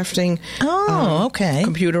pattern drafting. Oh, okay.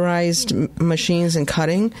 Computerized machines and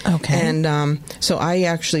cutting. Okay. And so I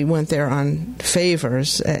actually went there on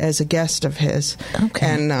favors as a guest of his. Okay.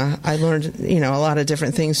 And I learned, a lot of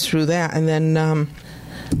different things through that. And then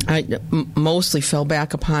I mostly fell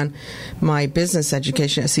back upon my business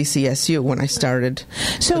education at CCSU when I started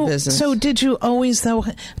the business. So did you always, though,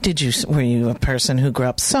 were you a person who grew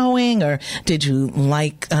up sewing, or did you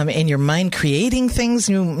like, in your mind, creating things?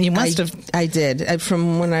 You must have. I did.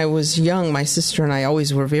 From when I was young, my sister and I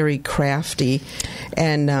always were very crafty,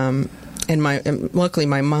 and luckily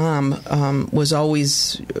my mom was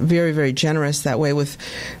always very, very generous that way, with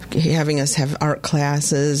having us have art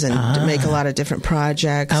classes and to make a lot of different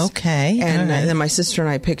projects. Okay. And then my sister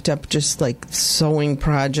and I picked up just like sewing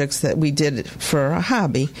projects that we did for a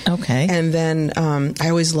hobby. Okay. And then I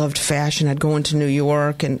always loved fashion. I'd go into New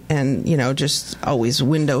York and just always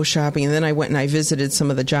window shopping. And then I went and I visited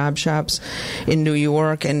some of the job shops in New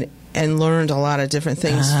York and learned a lot of different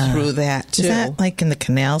things through that, too. Is that like in the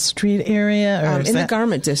Canal Street area? Or in the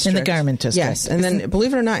Garment District. In the Garment District. Yes. And then,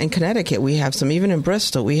 believe it or not, in Connecticut, we have some. Even in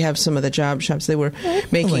Bristol, we have some of the job shops. They were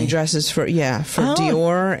making dresses for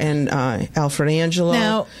Dior and Alfred Angelo.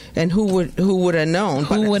 Now, and who would have known?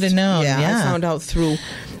 Who would have known? Yeah, Yeah. I found out through...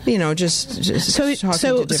 just talking to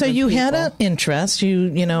different so you people. had an interest. You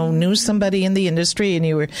knew somebody in the industry, and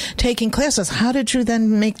you were taking classes. How did you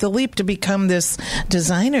then make the leap to become this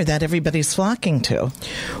designer that everybody's flocking to?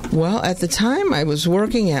 Well, at the time, I was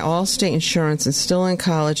working at Allstate Insurance and still in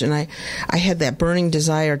college, and I had that burning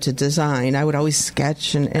desire to design. I would always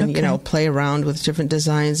sketch and play around with different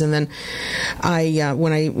designs. And then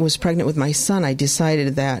when I was pregnant with my son, I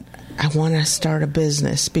decided that I want to start a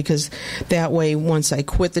business, because that way, once I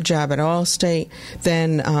quit the job at Allstate,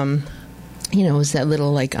 then it was that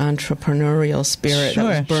little like entrepreneurial spirit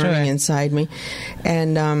that was burning inside me,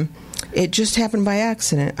 and It just happened by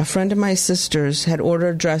accident. A friend of my sister's had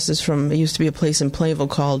ordered dresses from, it used to be a place in Plainville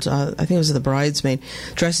called, I think it was the Bridesmaid.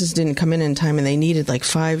 Dresses didn't come in time, and they needed like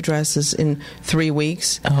 5 dresses in 3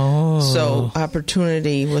 weeks. Oh. So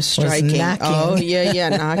opportunity was striking.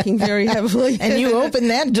 Knocking very heavily. And you opened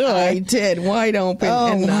that door. I did, wide open.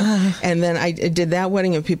 Oh, and then I did that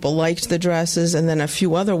wedding, and people liked the dresses, and then a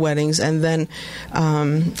few other weddings. And then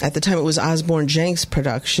at the time, it was Osborne Jenks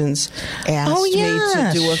Productions asked me to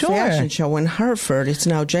do a fashion show in Hartford. It's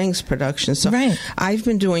now Jenks Productions. So I've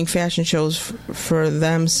been doing fashion shows for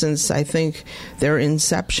them since I think their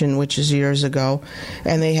inception, which is years ago.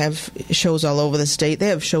 And they have shows all over the state. They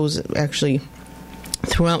have shows actually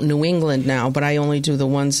throughout New England now, but I only do the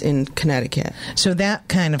ones in Connecticut. So that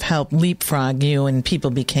kind of helped leapfrog you, and people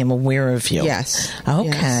became aware of you. Yes. Okay.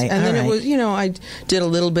 Yes. And then it was, I did a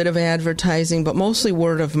little bit of advertising, but mostly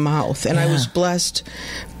word of mouth. And I was blessed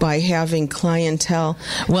by having clientele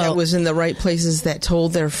that was in the right places, that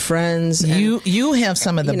told their friends. You have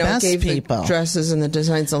some of the best gave people. The dresses and the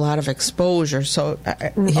designs a lot of exposure. So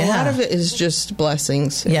a lot of it is just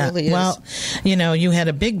blessings. It really is. Well, you had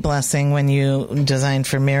a big blessing when you designed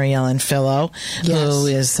for Mary Ellen Fillo, who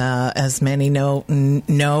is, as many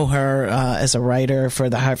know her as a writer for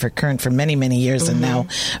the Hartford Courant for many, many years, and now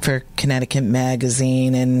for Connecticut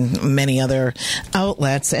Magazine and many other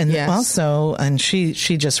outlets. And also, and she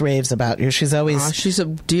just raves about you. She's always she's a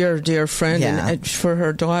dear, dear friend. And for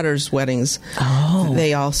her daughter's weddings,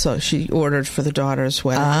 she ordered for the daughter's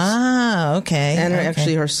weddings. Ah, okay. And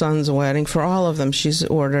actually her son's wedding. For all of them, she's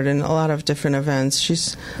ordered in a lot of different events.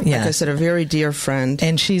 She's, like I said, a very dear friend.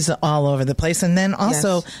 And she's all over the place. And then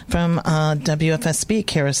also from WFSB,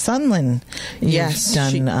 Kara Sunland, you've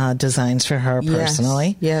done designs for her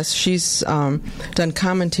personally. Yes, she's done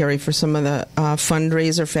commentary for some of the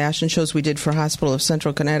fundraiser fashion shows we did for Hospital of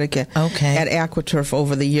Central Connecticut at AquaTurf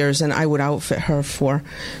over the years, and I would outfit her for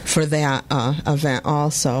that event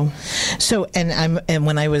also. So, and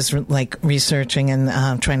when I was researching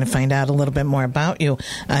and trying to find out a little bit more about you,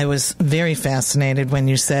 I was very fascinated when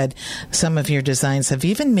you said some of your designs have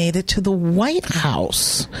even made it to the White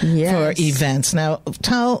House for events. Now,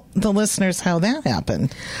 tell the listeners how that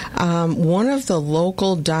happened. One of the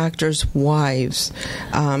local doctors' wives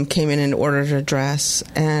came in and ordered a dress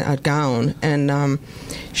and a gown, and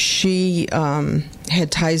she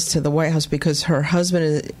had ties to the White House because her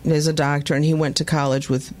husband is a doctor, and he went to college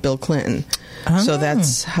with Bill Clinton. So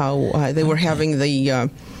that's how they were having the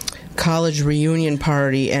college reunion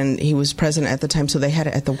party, and he was president at the time, so they had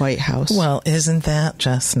it at the White House. Well, isn't that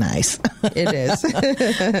just nice? It is.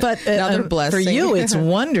 But another blessing. For you, it's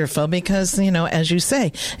wonderful because, as you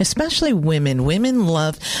say, especially women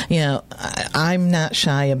love, I'm not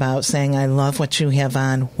shy about saying I love what you have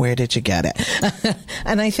on. Where did you get it?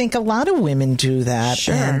 And I think a lot of women do that.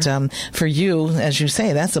 Sure. And for you, as you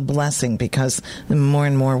say, that's a blessing because more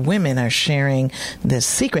and more women are sharing this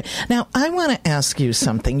secret. Now, I want to ask you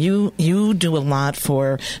something. You do a lot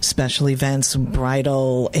for special events,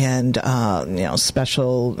 bridal and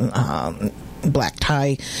special black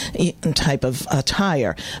tie type of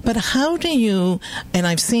attire. But how do you, and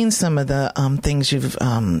I've seen some of the things you've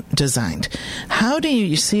designed, how do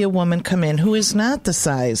you see a woman come in who is not the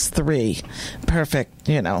size 3 perfect,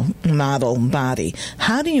 model body?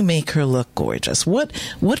 How do you make her look gorgeous? What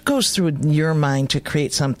goes through your mind to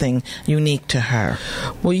create something unique to her?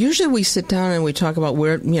 Well, usually we sit down and we talk about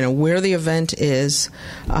where the event is,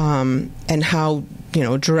 and how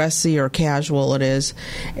dressy or casual it is,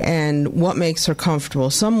 and what makes her comfortable.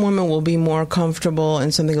 Some women will be more comfortable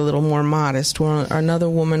in something a little more modest, while another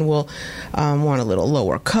woman will want a little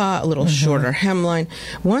lower cut, a little shorter hemline.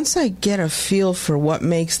 Once I get a feel for what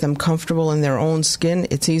makes them comfortable in their own skin,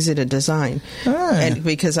 it's easy to design. And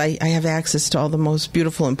because I have access to all the most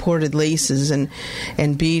beautiful imported laces and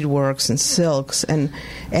beadworks and silks, and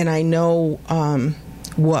I know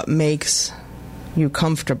what makes you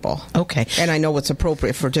comfortable. Okay. And I know what's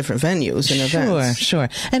appropriate for different venues and events. Sure.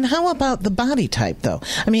 And how about the body type, though?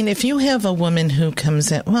 I mean, if you have a woman who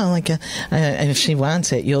comes in, if she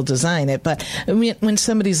wants it, you'll design it. But when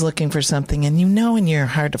somebody's looking for something and in your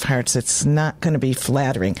heart of hearts it's not going to be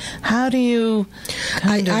flattering, how do you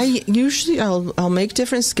I usually, I'll make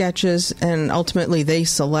different sketches and ultimately they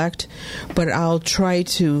select, but I'll try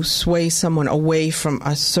to sway someone away from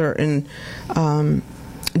a certain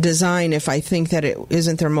design if I think that it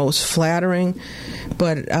isn't their most flattering.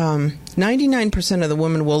 But 99% of the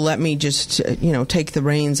women will let me just take the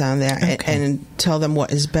reins on that and tell them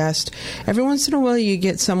what is best. Every once in a while you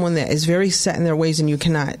get someone that is very set in their ways and you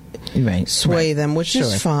cannot sway them, which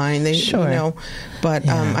is fine. They, you know, but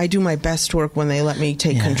I do my best work when they let me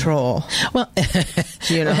take control. Well,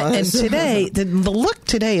 you know, and today the look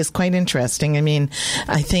today is quite interesting. I mean,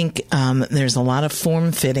 I think there's a lot of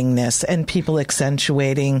form-fittingness and people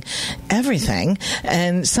accentuating everything,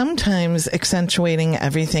 and sometimes accentuating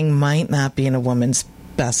everything might not be in a woman's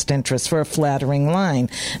best interest for a flattering line.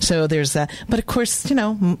 So there's that. But of course, you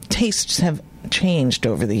know, tastes have changed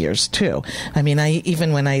over the years too. I mean,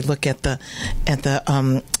 even when I look at the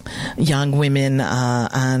young women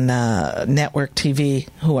on network TV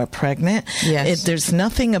who are pregnant, there's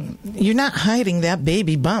nothing. You're not hiding that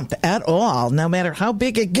baby bump at all. No matter how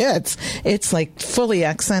big it gets, it's like fully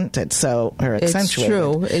accented. Or accentuated. It's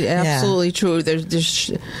true. Absolutely true.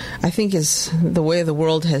 There's, I think, is the way the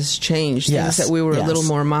world has changed. Things that we were a little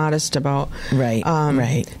more modest about. Right.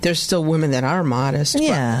 Right. There's still women that are modest.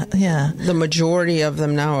 Yeah. Yeah. The majority of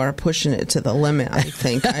them now are pushing it to the limit, I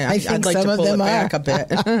think. I'd like to pull it back a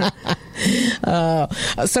bit.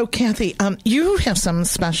 So, Kathy, you have some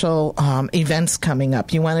special events coming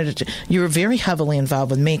up. You're very heavily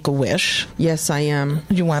involved with Make-A-Wish. Yes, I am.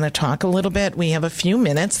 You want to talk a little bit? We have a few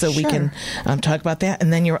minutes so we can talk about that.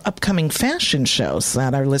 And then your upcoming fashion shows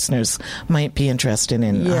that our listeners might be interested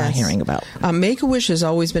in hearing about. Make-A-Wish has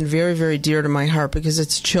always been very, very dear to my heart because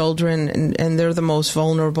it's children and they're the most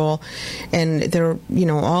vulnerable. And they're, you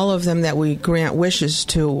know, all of them that we grant wishes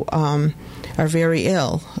to are very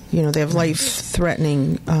ill. You know, they have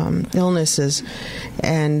life-threatening illnesses,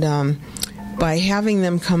 and by having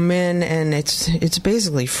them come in, and it's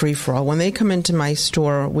basically free-for-all. When they come into my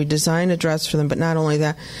store, we design a dress for them, but not only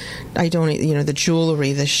that, I donate, you know, the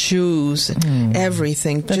jewelry, the shoes,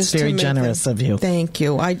 everything. That's just very generous of you. Thank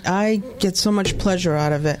you. I get so much pleasure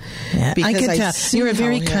out of it. Yeah, I can tell. You're a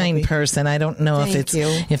very kind person. I don't know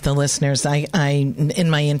if the listeners, I in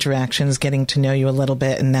my interactions, getting to know you a little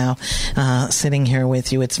bit, and now sitting here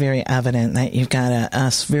with you, it's very evident that you've got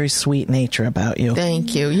a very sweet nature about you.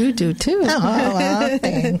 Thank you. You do too. Oh,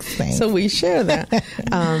 thanks. So we share that.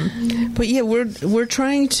 But yeah, we're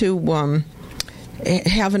trying to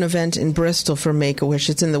have an event in Bristol for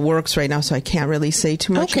Make-A-Wish. It's in the works right now, so I can't really say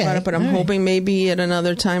too much about it, but I'm hoping maybe at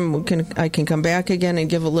another time I can come back again and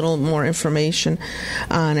give a little more information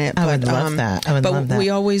on it. I would love that. But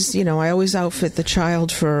we always, you know, I always outfit the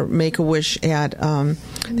child for Make-A-Wish at,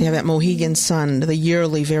 they have at Mohegan Sun, the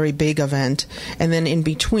yearly very big event, and then in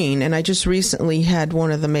between. And I just recently had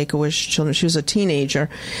one of the Make-A-Wish children. She was a teenager,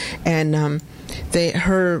 and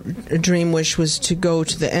her dream wish was to go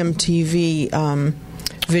to the MTV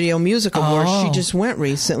Video Music Awards. She just went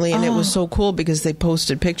recently, and it was so cool because they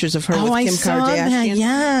posted pictures of her with Kim Kardashian.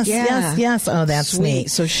 Yes. Oh, that's sweet.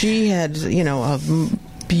 Neat. So she had, you know, a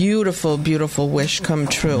beautiful, beautiful wish come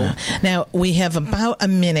true. Now, we have about a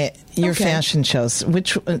minute. Your fashion shows,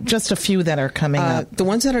 which just a few that are coming up. The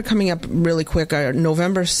ones that are coming up really quick are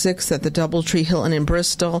November 6th at the Doubletree Hilton in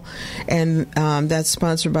Bristol, and that's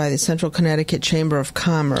sponsored by the Central Connecticut Chamber of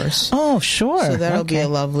Commerce. Oh, sure. So that'll be a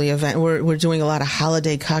lovely event. We're doing a lot of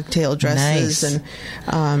holiday cocktail dresses,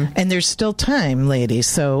 and there's still time, ladies.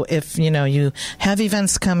 So if you have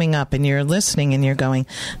events coming up and you're listening and you're going,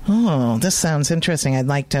 oh, this sounds interesting, I'd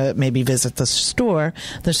like to maybe visit the store.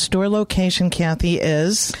 The store location, Kathy,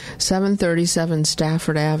 is 737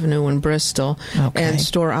 Stafford Avenue in Bristol. And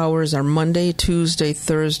store hours are Monday, Tuesday,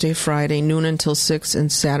 Thursday, Friday, noon until 6,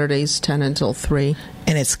 and Saturdays 10 until 3.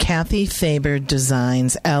 And it's Kathy Faber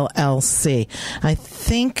Designs, LLC. I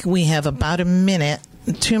think we have about a minute.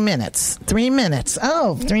 2 minutes. 3 minutes.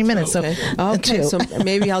 Oh, 3 minutes. Okay, so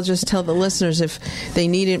maybe I'll just tell the listeners if they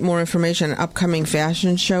needed more information on upcoming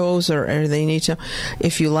fashion shows or they need to.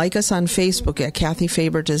 If you like us on Facebook at Kathy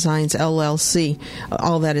Faber Designs LLC,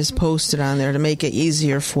 all that is posted on there to make it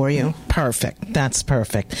easier for you. Perfect. That's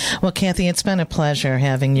perfect. Well, Kathy, it's been a pleasure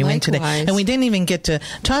having you in today. And we didn't even get to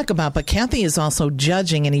talk about, but Kathy is also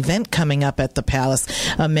judging an event coming up at the Palace.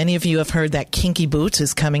 Many of you have heard that Kinky Boots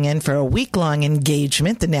is coming in for a week-long engagement,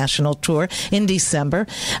 the national tour, in December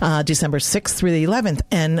 6th through the 11th.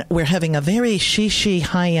 And we're having a very shishi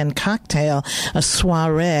high-end cocktail, a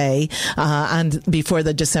soiree, before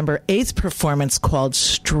the December 8th performance called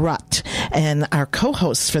Strut. And our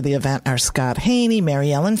co-hosts for the event are Scott Haney,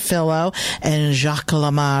 Mary Ellen Fillo, and Jacques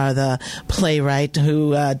Lamar, the playwright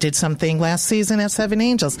who did something last season at Seven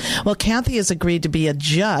Angels. Well, Kathy has agreed to be a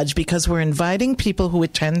judge because we're inviting people who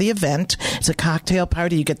attend the event. It's a cocktail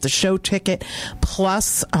party. You get the show ticket,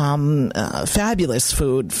 plus fabulous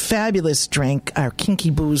food, fabulous drink, our Kinky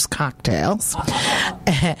Booze cocktails.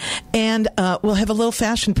 And we'll have a little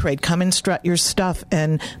fashion parade. Come and strut your stuff.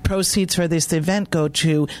 And proceeds for this event go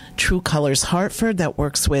to True Color Colors Hartford that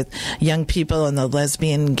works with young people in the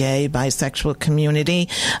lesbian, gay, bisexual community.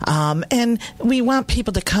 And we want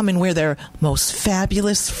people to come and wear their most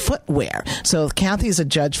fabulous footwear. So Kathy's a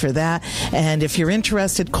judge for that. And if you're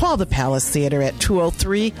interested, call the Palace Theater at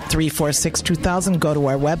 203-346-2000. Go to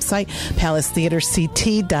our website,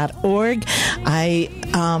 palacetheaterct.org. I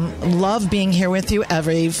love being here with you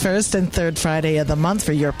every first and third Friday of the month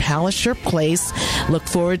for your Palace, your place. Look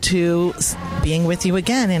forward to being with you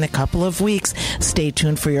again in a couple of weeks. Stay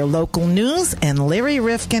tuned for your local news and Larry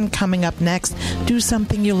Rifkin coming up next. Do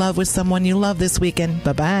something you love with someone you love this weekend.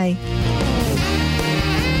 Bye-bye.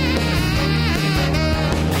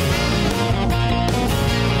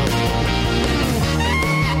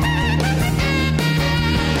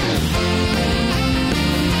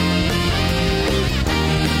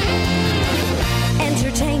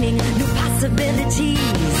 Entertaining new possibilities.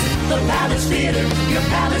 The Palace Theater, your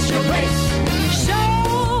palace, your place.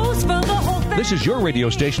 Shows for the whole family. This is your radio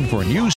station for news.